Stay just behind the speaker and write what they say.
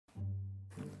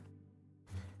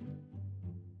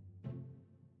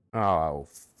Oh,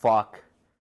 fuck.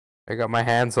 I got my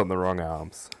hands on the wrong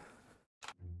arms.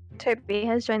 Toby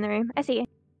has joined the room. I see you.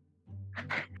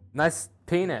 Nice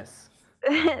penis.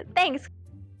 Thanks.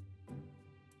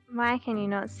 Why can you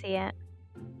not see it?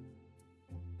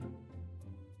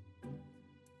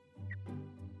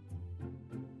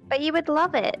 But you would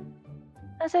love it.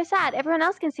 That's so sad. Everyone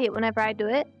else can see it whenever I do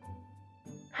it.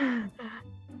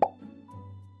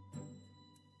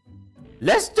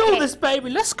 Let's do this, baby.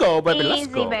 Let's go, baby. Let's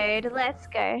Easy go. mode. Let's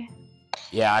go.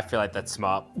 Yeah, I feel like that's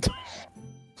smart.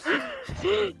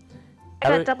 I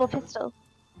got double pistol.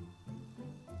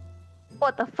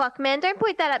 What the fuck, man? Don't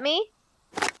point that at me.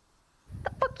 The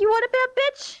fuck you want about,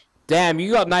 bitch? Damn,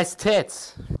 you got nice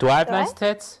tits. Do I have Do nice I?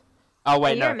 tits? Oh,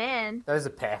 wait, You're no. a man. Those are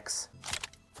pecs.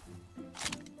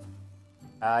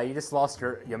 You just lost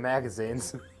your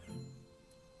magazines.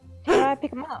 How do I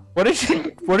pick them up? What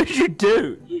did you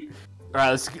do? All right,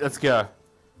 let's go.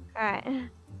 Alright.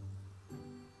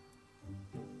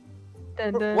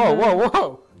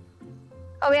 Whoa.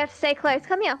 Oh, we have to stay close.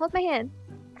 Come here, hold my hand.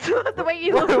 The way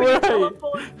you look Where when you are you?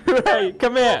 teleport. Hey,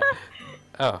 come here.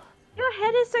 Oh. Your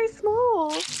head is so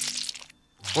small.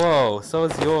 Whoa, so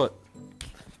is your...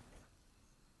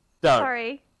 No,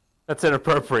 Sorry. that's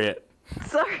inappropriate.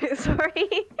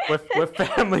 Sorry. We're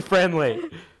family friendly.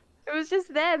 It was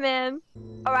just there, man.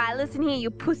 Alright, listen here, you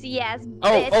pussy ass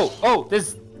bitch. Oh,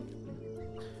 there's...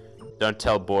 Don't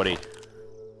tell Bordy.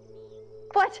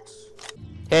 What?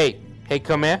 Hey,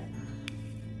 come here.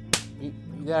 You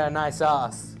got a nice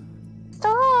ass.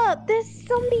 Stop! There's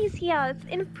zombies here. It's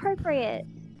inappropriate.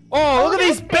 Oh, look at Okay.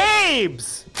 these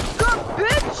babes! Good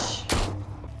bitch!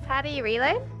 How do you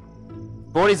reload?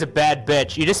 Bordy's a bad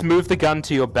bitch. You just move the gun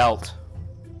to your belt.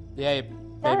 Yeah, baby,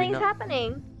 Nothing's no.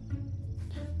 happening.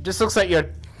 Just looks like you're...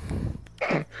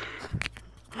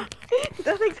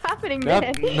 Nothing's happening,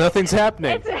 man. Nothing's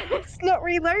happening. It's not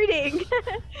reloading.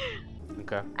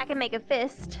 Okay. I can make a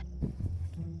fist.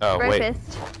 Oh, Bro wait.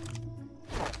 fist.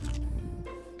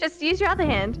 Just use your other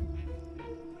hand.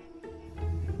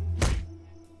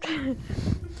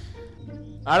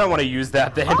 I don't want to use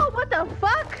that then. Oh, what the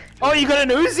fuck? Oh, you got an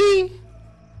Uzi?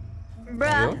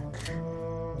 Bruh.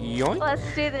 Yoink. Let's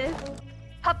do this.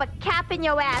 Pop a cap in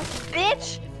your ass,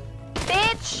 bitch!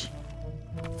 Bitch!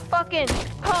 Fucking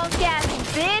punk ass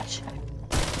bitch!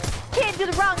 Came to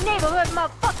the wrong neighborhood,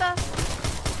 motherfucker!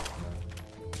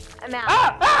 I'm out.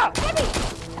 Ah! Heavy!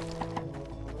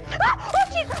 Ah! Oh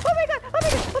shit! Oh my god! Oh my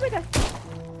god! Oh my god!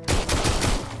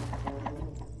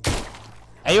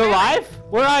 Are you alive?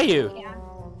 Where are you? Yeah.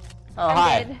 Oh, I'm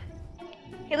hi. dead.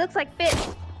 He looks like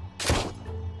Fitz.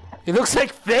 He looks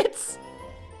like Fitz?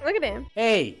 Look at him.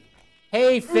 Hey,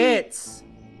 Fitz.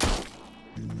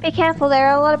 Be careful, there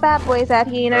are a lot of bad boys out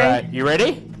here, you know? Alright, you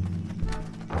ready?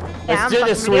 Yeah, Let's do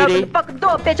this, ready. sweetie. Open the fucking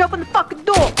door, bitch! Open the fucking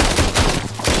door!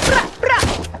 Brah, brah!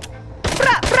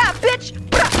 Brah, brah, bitch!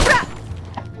 Brah,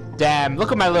 brah! Damn,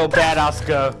 look at my little badass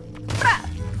go. Brah,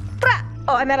 brah!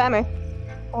 Oh, I'm out of ammo.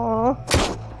 Oh.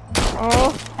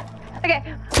 Okay,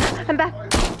 I'm back.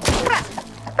 Brah,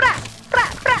 brah,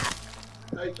 brah,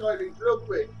 brah! Hey, Toby, real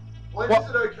quick. When is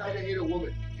it okay to hit a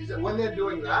woman? Is it when they're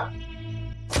doing that?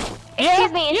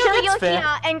 Excuse me, until that's you're fair.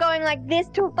 here and going like this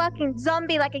to a fucking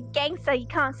zombie like a gangster, you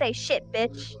can't say shit,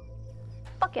 bitch.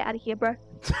 Fuck out of here, bro.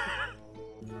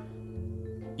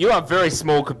 You are very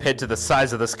small compared to the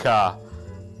size of this car.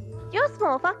 You're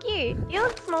small, fuck you. You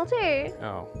look small too.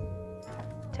 Oh.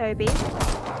 Toby,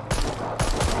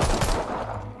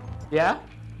 Yeah?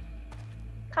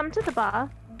 come to the bar.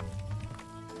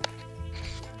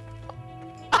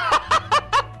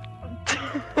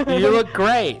 You look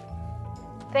great.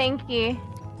 Thank you.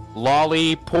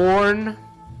 Lolly porn.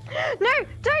 No,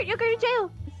 don't! You'll go to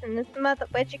jail. Listen, this mother,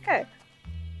 where'd you go?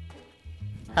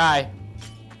 Hi.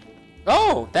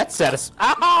 Oh, that's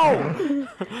satisfying. Ow!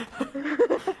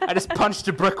 I just punched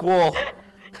a brick wall.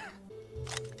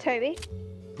 Toby.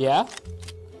 Yeah?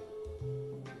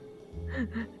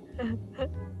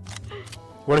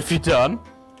 What have you done?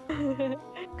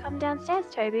 Come downstairs,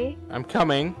 Toby. I'm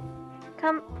coming.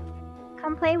 Come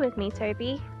play with me,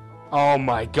 Toby. Oh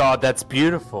my god, that's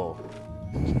beautiful.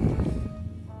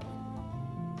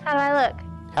 How do I look?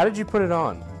 How did you put it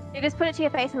on? You just put it to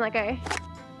your face and let go.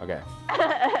 Okay.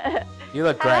 How You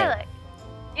look do I great. look?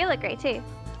 You look great too.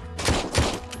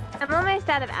 I'm almost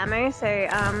out of ammo, so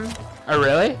Oh,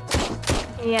 really?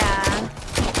 yeah.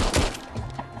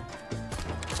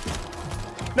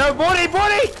 No, Bordy!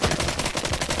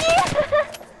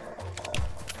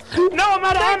 No, I'm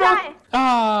out of Don't ammo! die.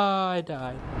 Ah, I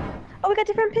died. Oh, we got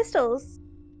different pistols.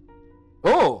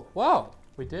 Oh, wow.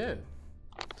 We do.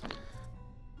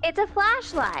 It's a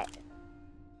flashlight.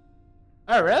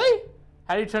 Oh, really?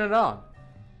 How do you turn it on?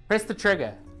 Press the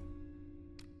trigger.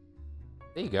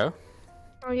 There you go.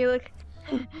 Oh, you look...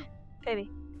 Baby.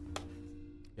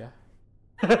 Yeah.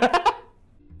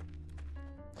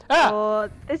 Ah! Oh,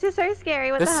 this is so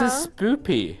scary. What the This hell? is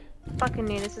spoopy. Fucking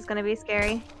knew this was gonna be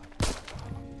scary.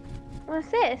 What's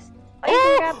this? Oh, you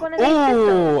can grab one of these pistols.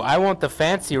 Oh, I want the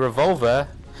fancy revolver.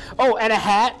 Oh, and a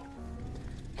hat.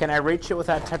 Can I reach it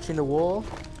without touching the wall?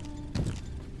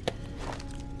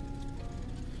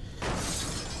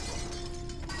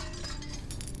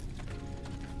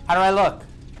 How do I look?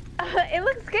 It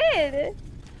looks good.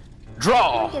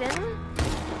 Draw. Get in.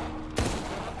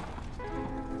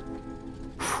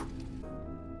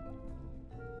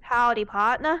 Howdy,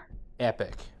 partner.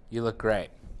 Epic. You look great.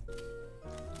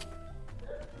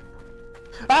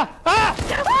 Ah!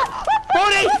 Ah!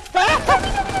 Bonnie!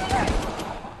 Ah!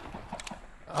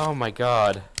 Oh my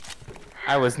god.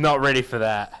 I was not ready for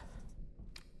that.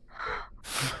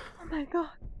 Oh my god.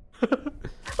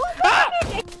 Ah!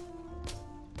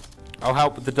 I'll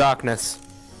help with the darkness.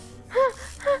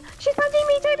 She's punching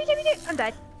me, Toby, Toby, Toby. I'm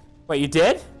dead. Wait, you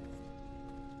did?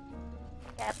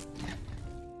 Yep.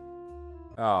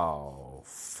 Oh,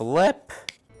 flip.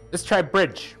 Let's try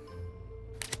bridge.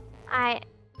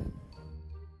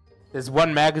 There's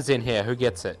one magazine here. Who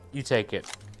gets it? You take it.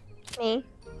 Me.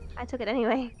 I took it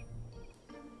anyway.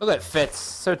 Look at Fitz.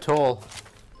 So tall.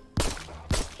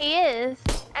 He is.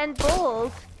 And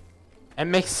bald. It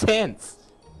makes sense.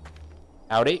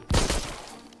 Howdy.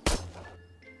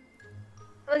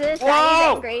 Look at this guy, Whoa!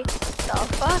 he's angry. The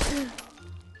fuck?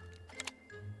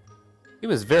 He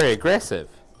was very aggressive.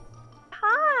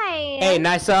 Hi! Hey,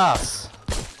 nice ass.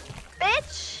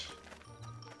 Bitch!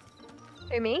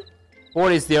 Who, me?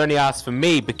 Forty's the only ass for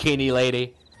me, bikini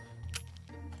lady.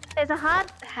 There's a hard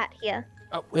hat here.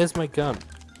 Oh, where's my gun?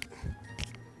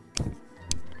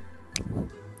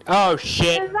 Oh,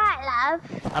 shit. You're right,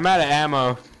 love. I'm out of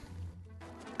ammo.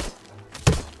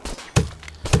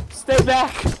 Stay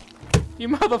back! You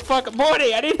motherfucker.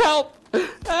 Morty, I need help!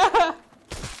 Ah!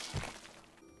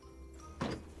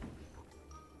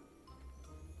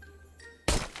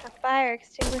 A fire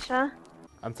extinguisher.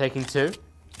 I'm taking two.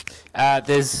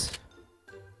 There's...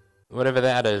 whatever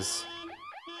that is.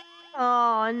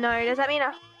 Oh no, does that mean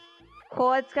a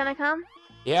horde's gonna come?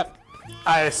 Yep.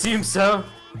 I assume so.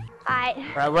 Alright.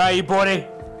 Right, where are you, Morty?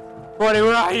 Morty,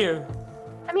 where are you?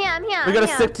 I'm here, I'm here. We gotta I'm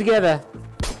here. stick together.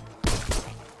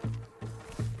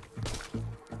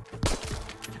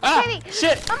 Ah! Baby.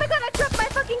 Shit! Oh my god, I dropped my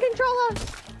fucking controller!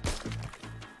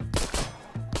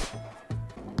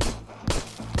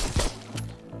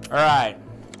 Alright.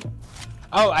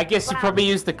 Oh, I guess you Wow. probably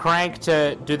use the crank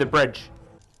to do the bridge.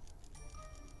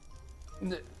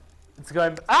 It's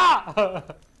going... Ah!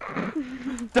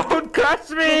 Don't crush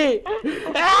me!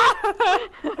 Ah!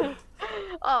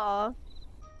 Oh.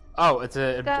 Oh, it's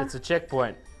a Go. it's a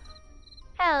checkpoint.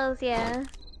 Hells yeah.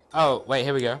 Oh, wait,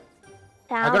 here we go.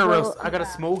 I got a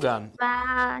small gun.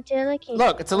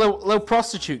 Look, it's a little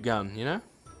prostitute gun, you know?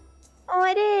 Oh,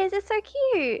 it is. It's so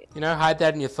cute. You know, hide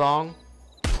that in your thong.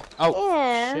 Oh,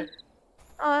 Yeah. shit.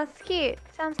 Oh, it's cute.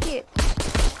 Sounds cute.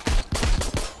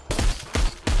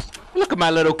 Look at my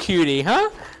little cutie, huh?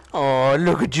 Oh,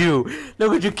 look at you.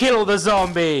 Look at you kill all the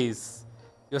zombies.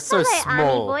 You're so Hello,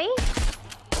 small. Army boy.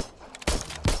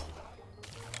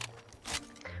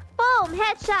 Boom!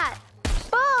 Headshot!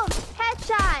 Boom!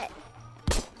 Headshot!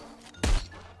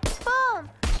 Boom!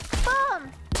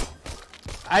 Boom!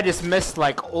 I just missed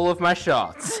like all of my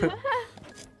shots.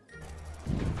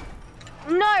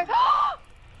 No!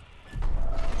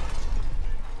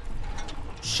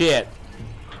 Shit.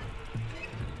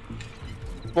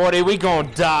 Buddy, we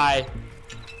gonna die.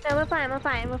 No, we're fine, we're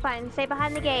fine, we're fine. Stay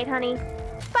behind the gate, honey.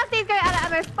 Fuck, these go out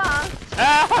of ammo fast.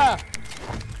 Ah!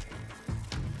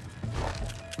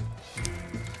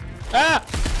 Ah!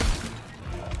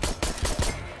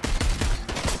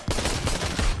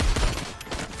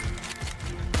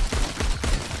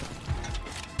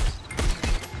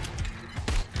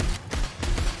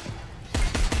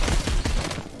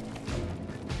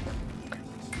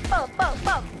 Boom, boom,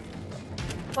 boom.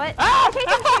 What? Ah! Okay,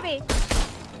 don't shoot me.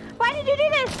 Why did you do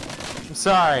this? I'm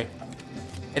sorry.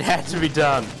 It had to be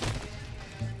done.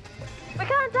 We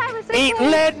can't die, we're so Eat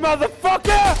close. lead,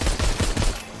 motherfucker!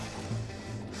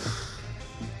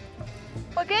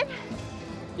 We're good?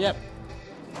 Yep.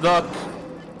 Look.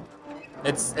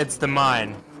 It's the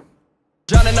mine.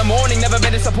 John in the morning, never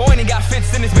been disappointing. Got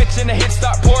fits in this bitch and the hits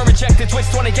start pouring. Rejected, twitch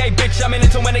 20k, bitch. I'm in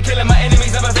it to win it, killing my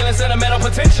enemies. Never feeling sentimental,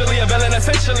 potentially a villain.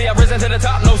 Essentially, I've risen to the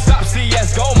top, no stop.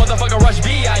 CS go, motherfucker rush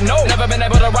B. I know. Never been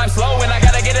able to rhyme slow, and I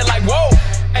gotta get it like whoa.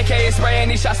 AKA spraying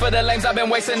these shots for the lames. I've been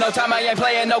wasting no time, I ain't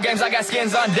playing no games. I got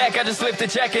skins on deck, I just flipped the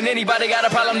check. And anybody got a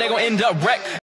problem, they gon' end up wrecked.